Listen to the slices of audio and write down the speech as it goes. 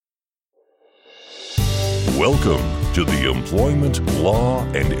Welcome to the Employment Law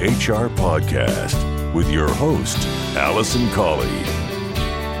and HR Podcast with your host, Alison Colley.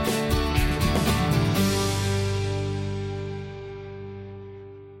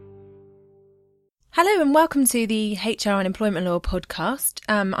 Hello and welcome to the HR and Employment Law Podcast.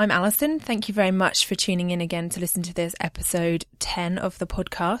 I'm Alison. Thank you very much for tuning in again to listen to this episode 10 of the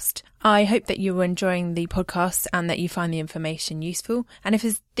podcast. I hope that you are enjoying the podcast and that you find the information useful. And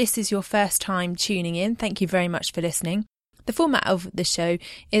if this is your first time tuning in, thank you very much for listening. The format of the show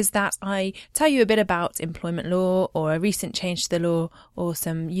is that I tell you a bit about employment law or a recent change to the law or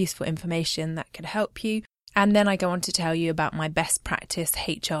some useful information that could help you. And then I go on to tell you about my best practice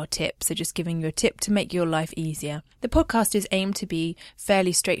HR tip, so just giving you a tip to make your life easier. The podcast is aimed to be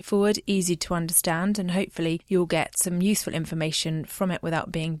fairly straightforward, easy to understand, and hopefully you'll get some useful information from it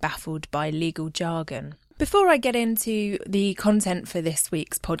without being baffled by legal jargon. Before I get into the content for this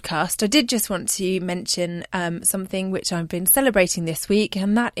week's podcast, I did just want to mention something which I've been celebrating this week,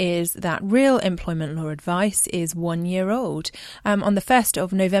 and that is that Real Employment Law Advice is 1 year old. On the 1st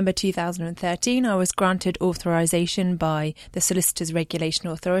of November 2013, I was granted authorisation by the Solicitors Regulation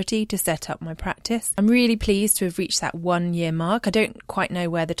Authority to set up my practice. I'm really pleased to have reached that 1 year mark. I don't quite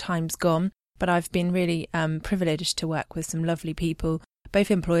know where the time's gone, but I've been really privileged to work with some lovely people, both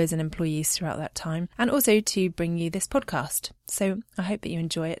employers and employees throughout that time, and also to bring you this podcast. So I hope that you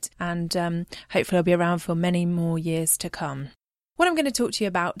enjoy it, and hopefully I'll be around for many more years to come. What I'm going to talk to you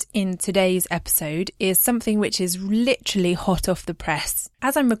about in today's episode is something which is literally hot off the press.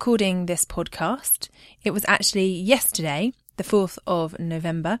 As I'm recording this podcast, it was actually yesterday, the 4th of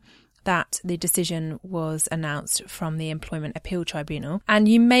November, that the decision was announced from the Employment Appeal Tribunal, and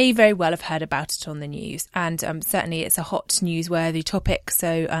you may very well have heard about it on the news, and certainly it's a hot newsworthy topic,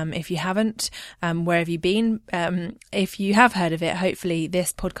 so if you haven't, where have you been? If you have heard of it, hopefully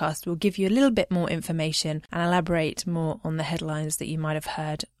this podcast will give you a little bit more information and elaborate more on the headlines that you might have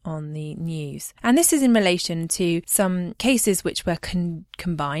heard on the news. And this is in relation to some cases which were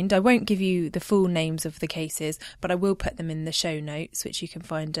combined. I won't give you the full names of the cases, but I will put them in the show notes, which you can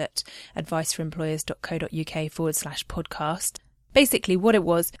find at adviceforemployers.co.uk/podcast. Basically, what it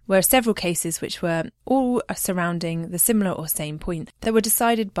was were several cases which were all surrounding the similar or same point that were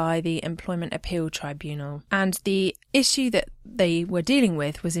decided by the Employment Appeal Tribunal. And the issue that they were dealing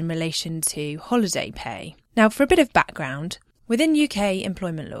with was in relation to holiday pay. Now, for a bit of background, within UK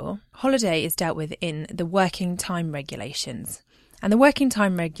employment law, holiday is dealt with in the working time regulations. And the working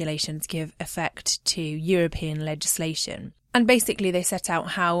time regulations give effect to European legislation. And basically they set out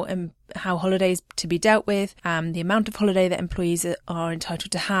how holidays to be dealt with, the amount of holiday that employees are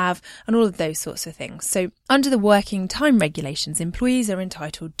entitled to have, and all of those sorts of things. So under the working time regulations, employees are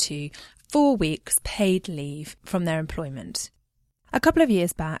entitled to 4 weeks paid leave from their employment. A couple of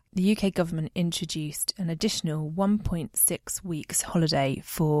years back, the UK government introduced an additional 1.6 weeks holiday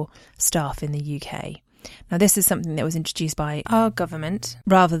for staff in the UK. Now, this is something that was introduced by our government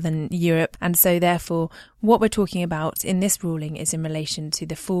rather than Europe, and so therefore what we're talking about in this ruling is in relation to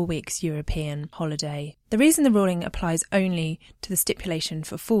the 4 weeks European holiday. The reason the ruling applies only to the stipulation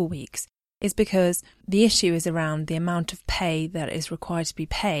for 4 weeks is because the issue is around the amount of pay that is required to be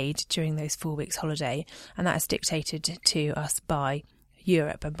paid during those 4 weeks holiday, and that is dictated to us by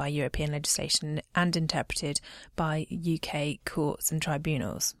Europe and by European legislation and interpreted by UK courts and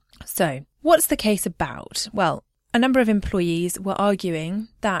tribunals. So, what's the case about? Well, a number of employees were arguing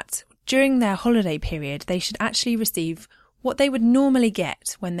that during their holiday period, they should actually receive what they would normally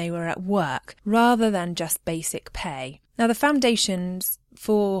get when they were at work, rather than just basic pay. Now, the foundations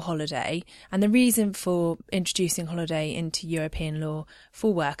for holiday and the reason for introducing holiday into European law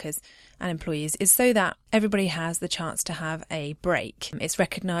for workers and employees is so that everybody has the chance to have a break. It's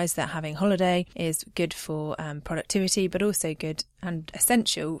recognised that having holiday is good for productivity, but also good and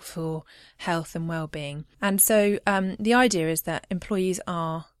essential for health and well-being. And so the idea is that employees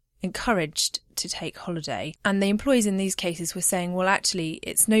are encouraged to take holiday, and the employees in these cases were saying, well, actually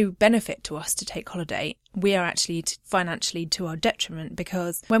it's no benefit to us to take holiday. We are actually financially to our detriment,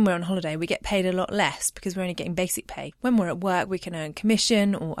 because when we're on holiday we get paid a lot less because we're only getting basic pay. When we're at work we can earn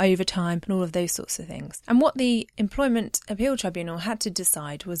commission or overtime and all of those sorts of things. And what the Employment Appeal Tribunal had to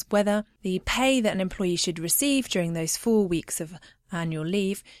decide was whether the pay that an employee should receive during those 4 weeks of annual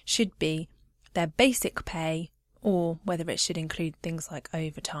leave should be their basic pay or whether it should include things like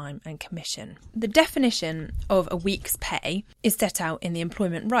overtime and commission. The definition of a week's pay is set out in the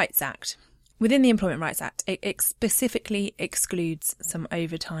Employment Rights Act. Within the Employment Rights Act, it specifically excludes some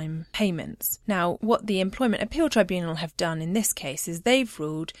overtime payments. Now, what the Employment Appeal Tribunal have done in this case is they've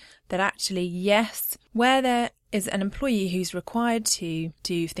ruled that actually, yes, where there is an employee who's required to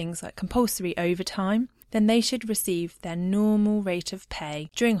do things like compulsory overtime, then they should receive their normal rate of pay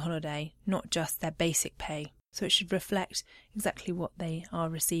during holiday, not just their basic pay. So it should reflect exactly what they are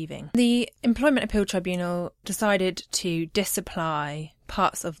receiving. The Employment Appeal Tribunal decided to disapply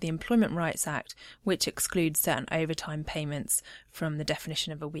parts of the Employment Rights Act, which excludes certain overtime payments from the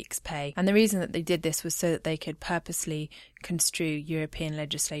definition of a week's pay. And the reason that they did this was so that they could purposely construe European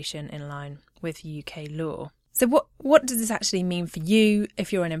legislation in line with UK law. So what does this actually mean for you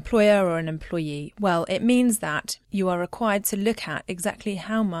if you're an employer or an employee? Well, it means that you are required to look at exactly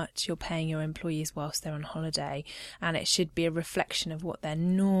how much you're paying your employees whilst they're on holiday, and it should be a reflection of what their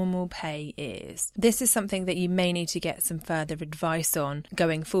normal pay is. This is something that you may need to get some further advice on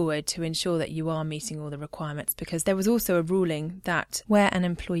going forward to ensure that you are meeting all the requirements, because there was also a ruling that where an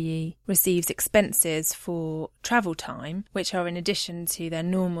employee receives expenses for travel time, which are in addition to their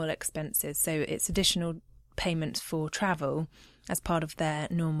normal expenses, so it's additional payments for travel as part of their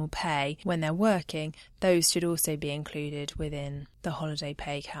normal pay when they're working, those should also be included within the holiday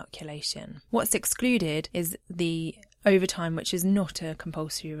pay calculation. What's excluded is the overtime, which is not a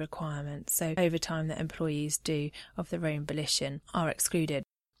compulsory requirement. So overtime that employees do of their own volition are excluded.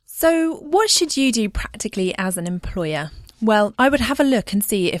 So what should you do practically as an employer? Well, I would have a look and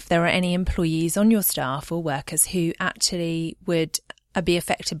see if there are any employees on your staff or workers who actually would be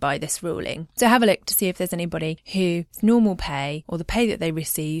affected by this ruling. So have a look to see if there's anybody whose normal pay or the pay that they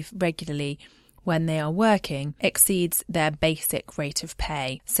receive regularly when they are working exceeds their basic rate of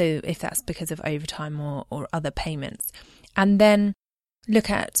pay. So if that's because of overtime or other payments. And then look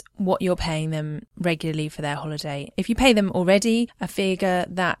at what you're paying them regularly for their holiday. If you pay them already a figure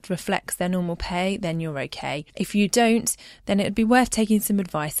that reflects their normal pay, then you're okay. If you don't, then it would be worth taking some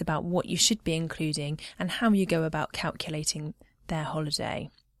advice about what you should be including and how you go about calculating their holiday.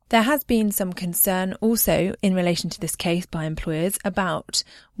 There has been some concern also in relation to this case by employers about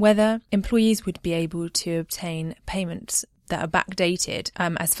whether employees would be able to obtain payments that are backdated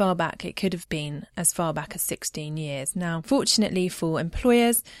as far back. It could have been as far back as 16 years. Now, fortunately for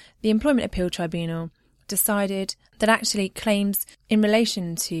employers, the Employment Appeal Tribunal decided that actually claims in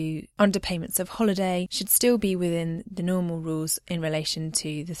relation to underpayments of holiday should still be within the normal rules in relation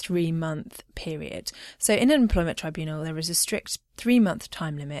to the 3-month period. So in an employment tribunal, there is a strict 3-month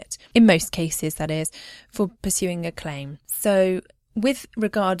time limit, in most cases that is, for pursuing a claim. So with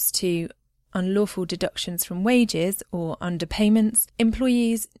regards to unlawful deductions from wages or underpayments,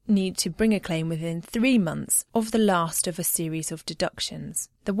 employees need to bring a claim within 3 months of the last of a series of deductions.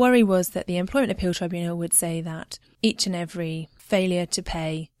 The worry was that the Employment Appeal Tribunal would say that each and every failure to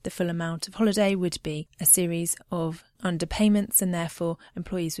pay the full amount of holiday would be a series of underpayments, and therefore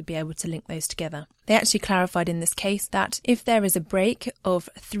employees would be able to link those together. They actually clarified in this case that if there is a break of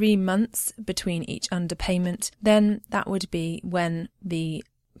 3 months between each underpayment, then that would be when the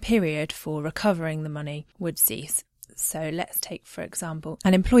period for recovering the money would cease. So let's take, for example,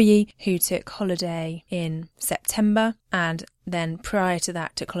 an employee who took holiday in September and then prior to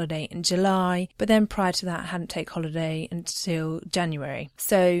that took holiday in July, but then prior to that hadn't taken holiday until January.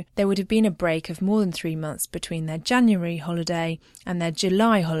 So there would have been a break of more than 3 months between their January holiday and their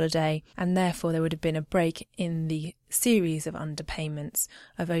July holiday, and therefore there would have been a break in the series of underpayments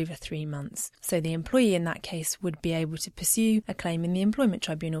of over 3 months. So the employee in that case would be able to pursue a claim in the Employment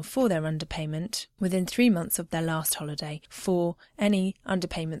Tribunal for their underpayment within 3 months of their last holiday for any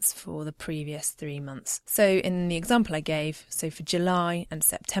underpayments for the previous 3 months. So in the example I gave, so for July and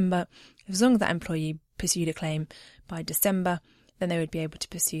September, as long as that employee pursued a claim by December, then they would be able to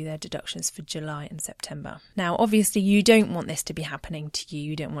pursue their deductions for July and September. Now, obviously, you don't want this to be happening to you.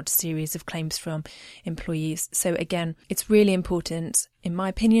 You don't want a series of claims from employees. So again, it's really important, in my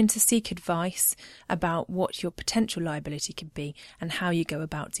opinion, to seek advice about what your potential liability could be and how you go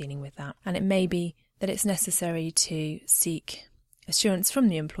about dealing with that. And it may be that it's necessary to seek assurance from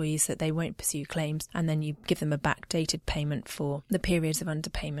the employees that they won't pursue claims, and then you give them a backdated payment for the periods of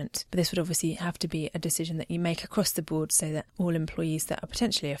underpayment. But this would obviously have to be a decision that you make across the board so that all employees that are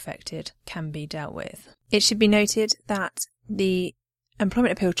potentially affected can be dealt with. It should be noted that the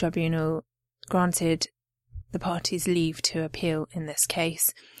Employment Appeal Tribunal granted the parties leave to appeal in this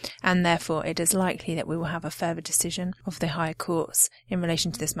case, and therefore it is likely that we will have a further decision of the higher courts in relation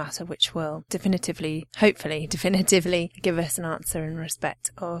to this matter, which will hopefully definitively give us an answer in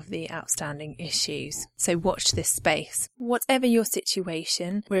respect of the outstanding issues. So watch this space. Whatever your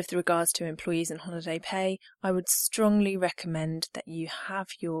situation with regards to employees and holiday pay, I would strongly recommend that you have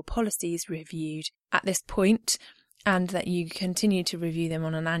your policies reviewed at this point, and that you continue to review them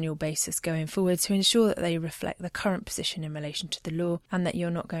on an annual basis going forward to ensure that they reflect the current position in relation to the law, and that you're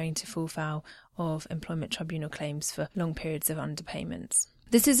not going to fall foul of employment tribunal claims for long periods of underpayments.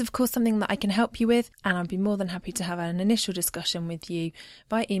 This is, of course, something that I can help you with, and I'd be more than happy to have an initial discussion with you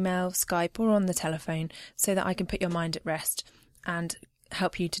by email, Skype, or on the telephone so that I can put your mind at rest and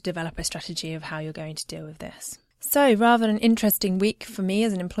help you to develop a strategy of how you're going to deal with this. So, rather an interesting week for me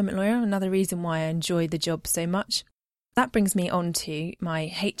as an employment lawyer, another reason why I enjoy the job so much. That brings me on to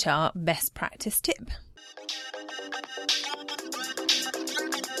my HR best practice tip.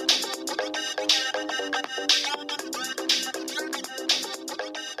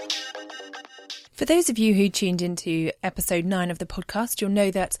 For those of you who tuned into episode 9 of the podcast, you'll know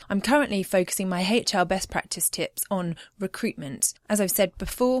that I'm currently focusing my HR best practice tips on recruitment. As I've said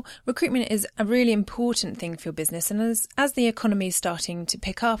before, recruitment is a really important thing for your business, and as the economy is starting to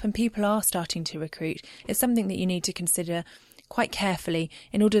pick up and people are starting to recruit, it's something that you need to consider quite carefully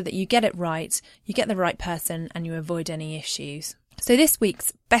in order that you get it right, you get the right person, and you avoid any issues. So this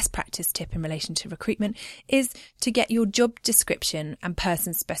week's best practice tip in relation to recruitment is to get your job description and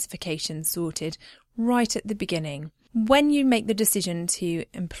person specification sorted right at the beginning. When you make the decision to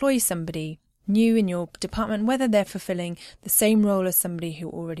employ somebody new in your department, whether they're fulfilling the same role as somebody who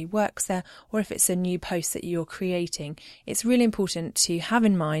already works there, or if it's a new post that you're creating, it's really important to have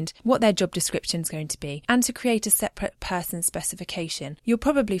in mind what their job description is going to be and to create a separate person specification. You'll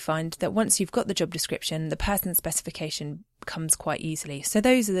probably find that once you've got the job description, the person specification comes quite easily. So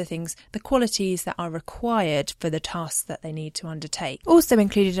those are the things, the qualities that are required for the tasks that they need to undertake. Also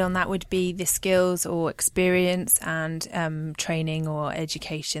included on that would be the skills or experience and training or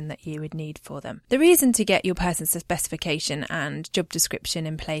education that you would need for them. The reason to get your person specification and job description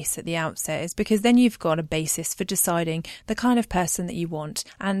in place at the outset is because then you've got a basis for deciding the kind of person that you want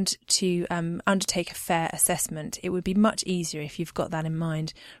and to undertake a fair assessment. It would be much easier if you've got that in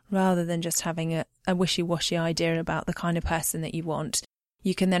mind rather than just having a wishy-washy idea about the kind of person that you want.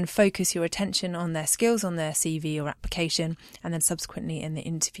 You can then focus your attention on their skills on their CV or application and then subsequently in the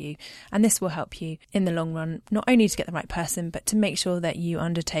interview. And this will help you in the long run, not only to get the right person, but to make sure that you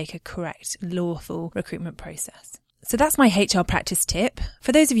undertake a correct, lawful recruitment process. So that's my HR practice tip.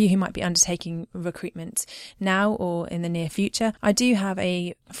 For those of you who might be undertaking recruitment now or in the near future, I do have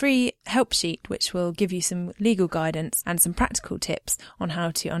a free help sheet which will give you some legal guidance and some practical tips on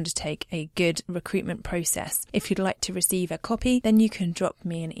how to undertake a good recruitment process. If you'd like to receive a copy, then you can drop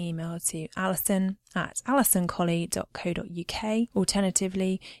me an email to alison@alisoncolley.co.uk.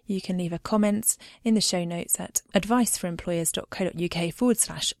 Alternatively, you can leave a comment in the show notes at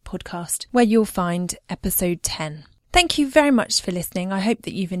adviceforemployers.co.uk/podcast, where you'll find episode 10. Thank you very much for listening. I hope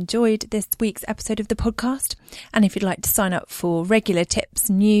that you've enjoyed this week's episode of the podcast. And if you'd like to sign up for regular tips,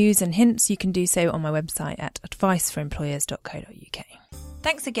 news and hints, you can do so on my website at adviceforemployers.co.uk.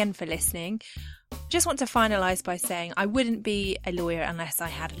 Thanks again for listening. Just want to finalise by saying I wouldn't be a lawyer unless I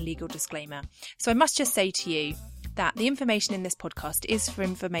had a legal disclaimer. So I must just say to you that the information in this podcast is for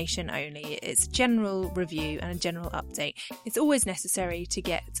information only. It's general review and a general update. It's always necessary to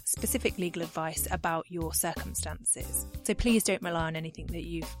get specific legal advice about your circumstances. So please don't rely on anything that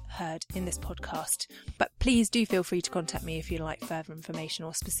you've heard in this podcast. But please do feel free to contact me if you'd like further information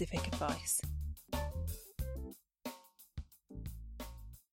or specific advice.